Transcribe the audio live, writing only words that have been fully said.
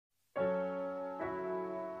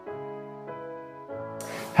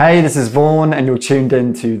Hey, this is Vaughan and you're tuned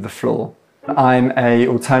in to The Floor. I'm an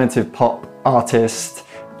alternative pop artist,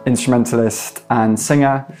 instrumentalist and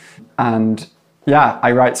singer, and yeah,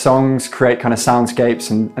 I write songs, create kind of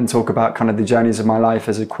soundscapes and talk about kind of the journeys of my life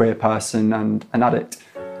as a queer person and an addict.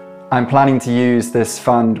 I'm planning to use this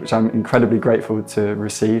fund, which I'm incredibly grateful to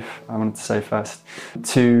receive, I wanted to say first,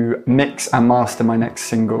 to mix and master my next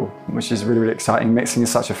single, which is really, really exciting. Mixing is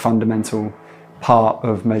such a fundamental part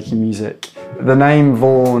of making music. The name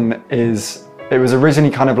Vaughan it was originally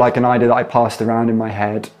kind of like an idea that I passed around in my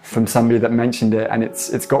head from somebody that mentioned it, and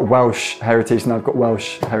it's got Welsh heritage, and I've got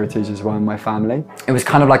Welsh heritage as well in my family. It was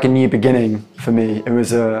kind of like a new beginning for me. It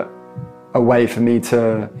was a way for me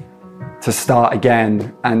to start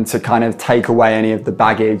again and to kind of take away any of the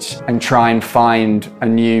baggage and try and find a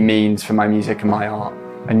new means for my music and my art,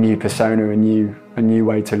 a new persona, a new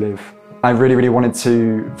way to live. I really, really wanted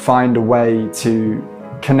to find a way to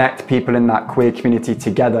connect people in that queer community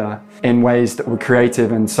together in ways that were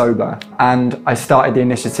creative and sober. And I started the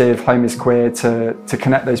initiative Home is Queer to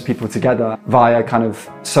connect those people together via kind of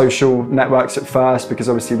social networks at first, because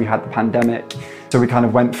obviously we had the pandemic. So we kind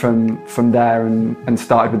of went from there and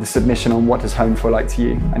started with the submission on what does home feel like to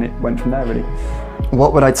you? And it went from there, really.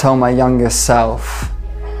 What would I tell my younger self?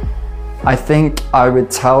 I think I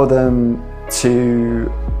would tell them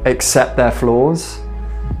to accept their flaws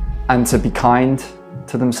and to be kind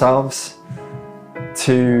to themselves,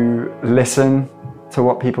 to listen to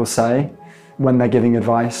what people say when they're giving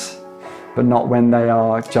advice, but not when they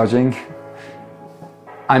are judging.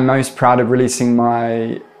 I'm most proud of releasing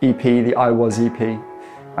my EP, the I Was EP.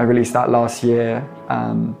 I released that last year,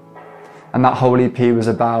 and that whole EP was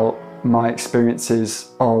about my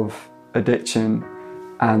experiences of addiction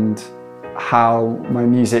and how my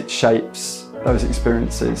music shapes those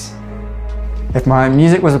experiences. If my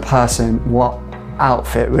music was a person, what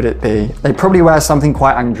outfit would it be? They'd probably wear something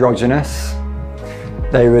quite androgynous.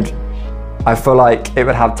 I feel like it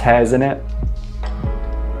would have tears in it.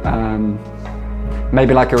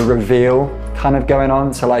 Maybe like a reveal kind of going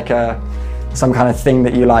on, so like some kind of thing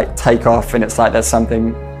that you like take off and it's like there's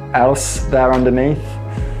something else there underneath.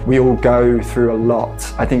 We all go through a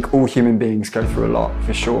lot. I think all human beings go through a lot,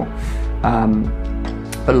 for sure.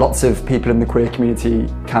 But lots of people in the queer community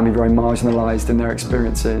can be very marginalised in their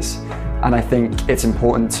experiences. And I think it's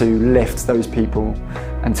important to lift those people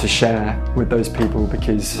and to share with those people,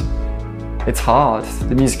 because it's hard.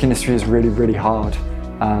 The music industry is really, really hard.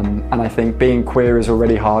 And I think being queer is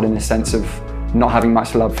already hard in the sense of not having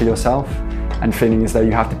much love for yourself and feeling as though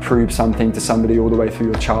you have to prove something to somebody all the way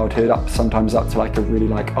through your childhood, sometimes up to like a really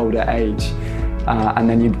older age. And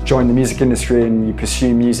then you join the music industry and you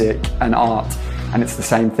pursue music and art, and it's the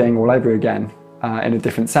same thing all over again in a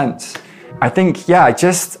different sense. I think, yeah, I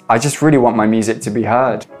just really want my music to be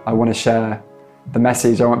heard. I want to share the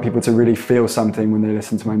message. I want people to really feel something when they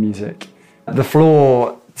listen to my music. The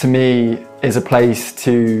Floor, to me, is a place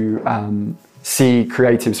to see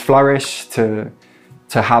creatives flourish, to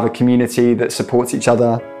have a community that supports each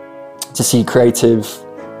other, to see creative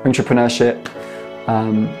entrepreneurship.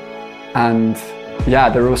 And yeah,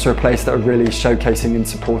 they're also a place that are really showcasing and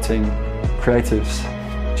supporting creatives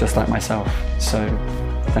just like myself. So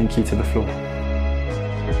thank you to The Floor.